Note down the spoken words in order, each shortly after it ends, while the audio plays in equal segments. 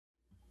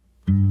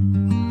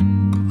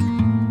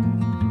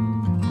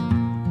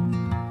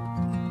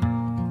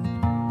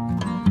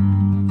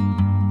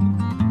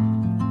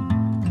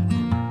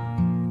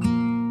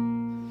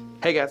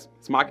Hey guys,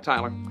 it's Micah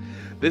Tyler.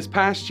 This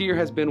past year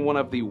has been one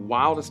of the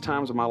wildest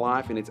times of my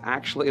life, and it's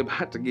actually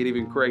about to get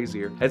even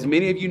crazier. As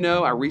many of you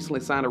know, I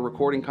recently signed a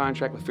recording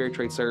contract with Fair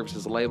Trade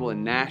Services, a label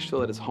in Nashville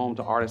that is home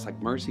to artists like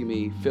Mercy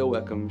Me, Phil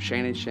Wickham,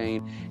 Shannon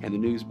Shane, and the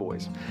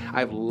Newsboys.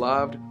 I've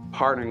loved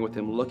partnering with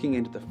them, looking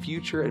into the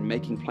future and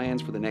making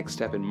plans for the next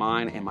step in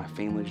mine and my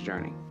family's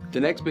journey. The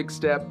next big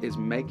step is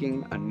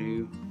making a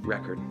new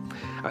record.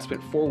 I've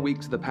spent 4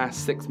 weeks of the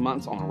past 6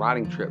 months on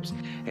writing trips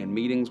and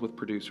meetings with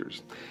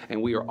producers,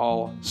 and we are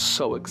all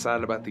so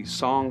excited about these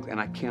songs, and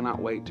I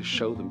cannot wait to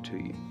show them to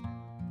you.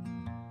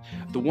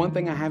 The one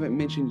thing I haven't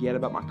mentioned yet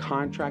about my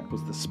contract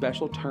was the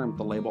special term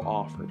the label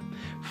offered.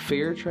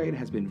 Fair Trade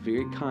has been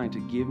very kind to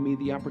give me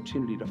the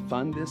opportunity to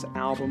fund this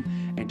album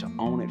and to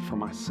own it for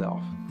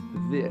myself.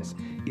 This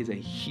is a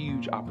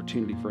huge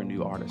opportunity for a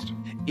new artist.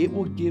 It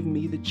will give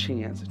me the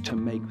chance to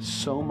make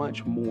so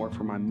much more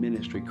for my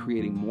ministry,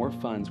 creating more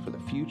funds for the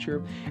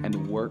future and the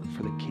work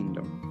for the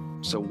kingdom.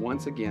 So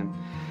once again,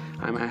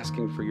 I'm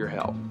asking for your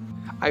help.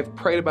 I've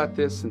prayed about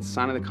this since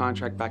signing the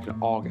contract back in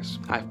August.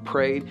 I've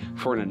prayed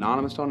for an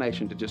anonymous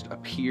donation to just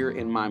appear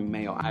in my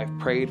mail. I've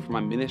prayed for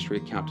my ministry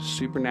account to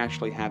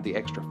supernaturally have the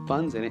extra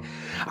funds in it.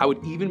 I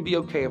would even be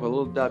okay if a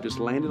little dove just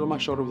landed on my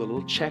shoulder with a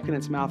little check in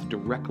its mouth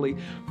directly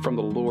from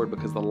the Lord,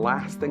 because the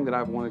last thing that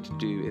I've wanted to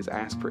do is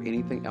ask for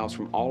anything else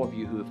from all of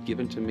you who have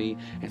given to me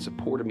and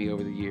supported me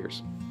over the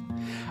years.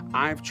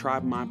 I've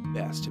tried my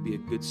best to be a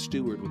good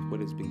steward with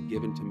what has been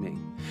given to me.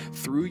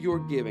 Through your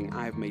giving,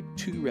 I have made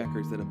 2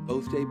 records that have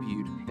both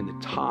debuted in the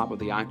top of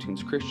the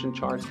iTunes Christian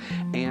charts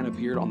and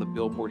appeared on the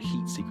Billboard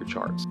Heat Seeker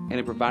charts. And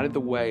it provided the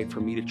way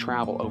for me to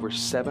travel over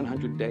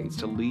 700 dates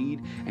to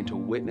lead and to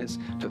witness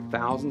to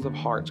thousands of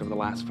hearts over the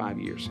last 5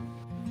 years.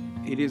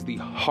 It is the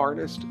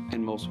hardest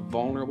and most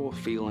vulnerable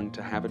feeling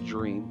to have a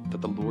dream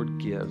that the Lord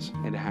gives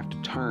and to have to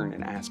turn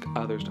and ask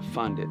others to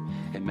fund it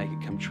and make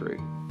it come true.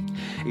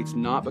 It's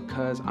not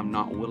because I'm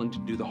not willing to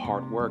do the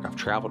hard work. I've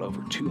traveled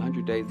over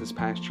 200 days this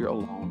past year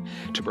alone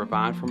to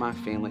provide for my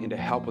family and to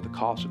help with the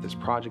cost of this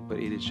project, but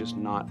it is just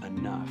not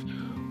enough.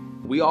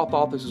 We all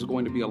thought this was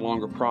going to be a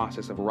longer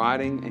process of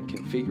writing and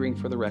configuring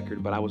for the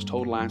record, but I was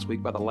told last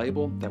week by the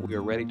label that we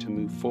are ready to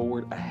move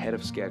forward ahead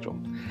of schedule.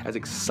 As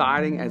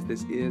exciting as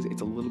this is,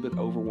 it's a little bit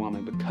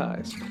overwhelming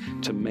because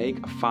to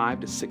make a 5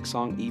 to 6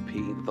 song EP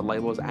that the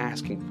label is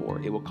asking for,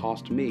 it will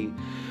cost me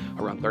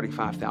around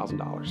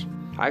 $35,000.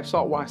 I've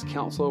sought wise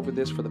counsel over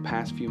this for the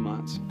past few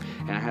months,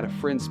 and I had a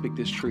friend speak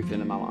this truth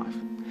into my life.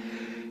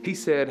 He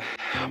said,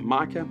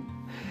 Micah,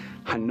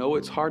 I know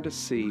it's hard to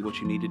see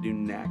what you need to do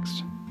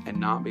next and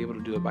not be able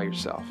to do it by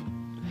yourself,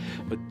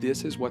 but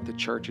this is what the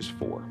church is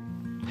for.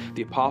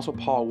 The Apostle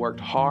Paul worked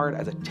hard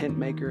as a tent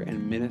maker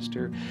and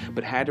minister,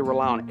 but had to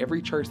rely on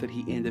every church that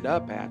he ended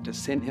up at to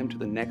send him to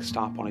the next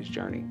stop on his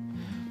journey.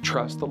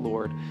 Trust the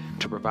Lord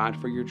to provide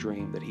for your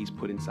dream that he's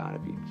put inside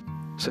of you.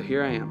 So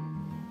here I am,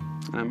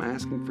 and I'm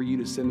asking for you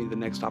to send me to the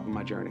next stop on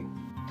my journey.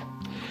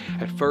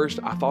 At first,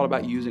 I thought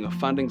about using a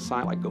funding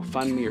site like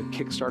GoFundMe or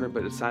Kickstarter,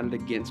 but decided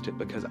against it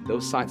because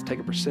those sites take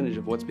a percentage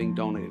of what's being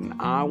donated, and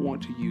I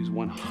want to use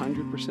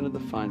 100% of the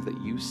funds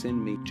that you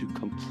send me to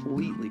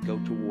completely go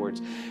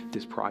towards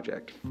this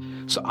project.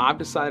 So I've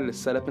decided to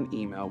set up an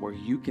email where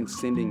you can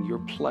send in your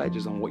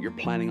pledges on what you're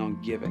planning on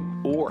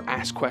giving or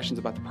ask questions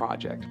about the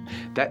project.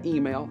 That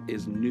email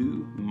is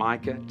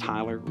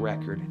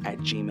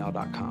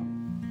NewMicahTylerRecord@gmail.com.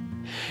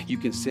 You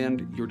can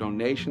send your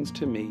donations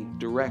to me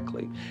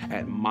directly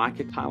at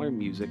Micah Tyler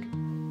Music,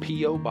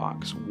 P.O.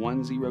 Box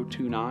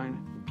 1029,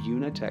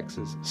 Buna,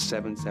 Texas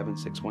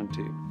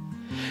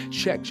 77612.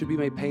 Check should be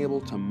made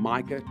payable to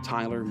Micah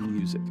Tyler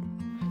Music.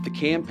 The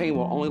campaign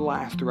will only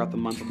last throughout the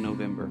month of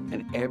November,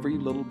 and every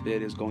little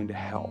bit is going to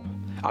help.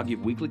 I'll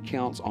give weekly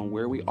counts on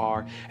where we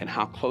are and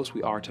how close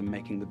we are to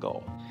making the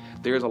goal.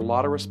 There is a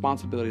lot of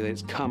responsibility that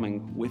is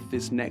coming with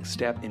this next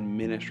step in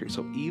ministry,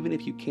 so even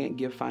if you can't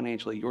give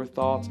financially, your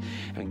thoughts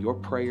and your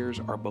prayers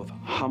are both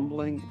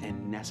humbling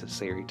and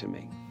necessary to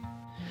me.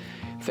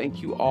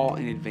 Thank you all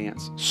in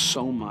advance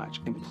so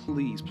much, and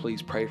please,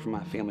 please pray for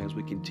my family as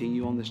we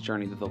continue on this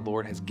journey that the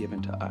Lord has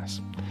given to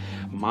us.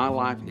 My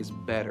life is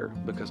better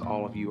because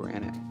all of you are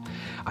in it.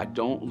 I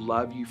don't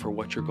love you for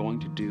what you're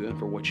going to do and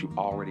for what you've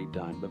already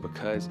done, but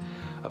because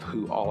of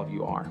who all of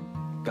you are.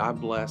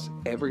 God bless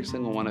every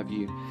single one of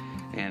you,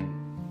 and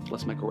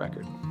let's make a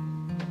record.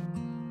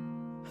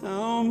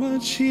 How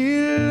much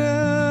he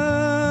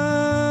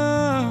loves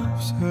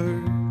her,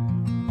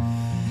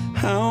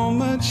 how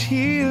much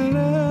he loves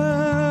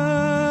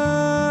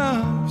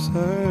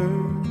her,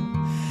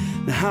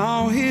 and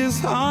how his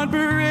heart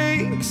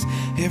breaks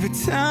every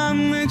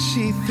time that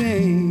she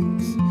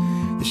thinks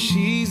that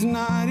she's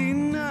not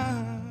enough.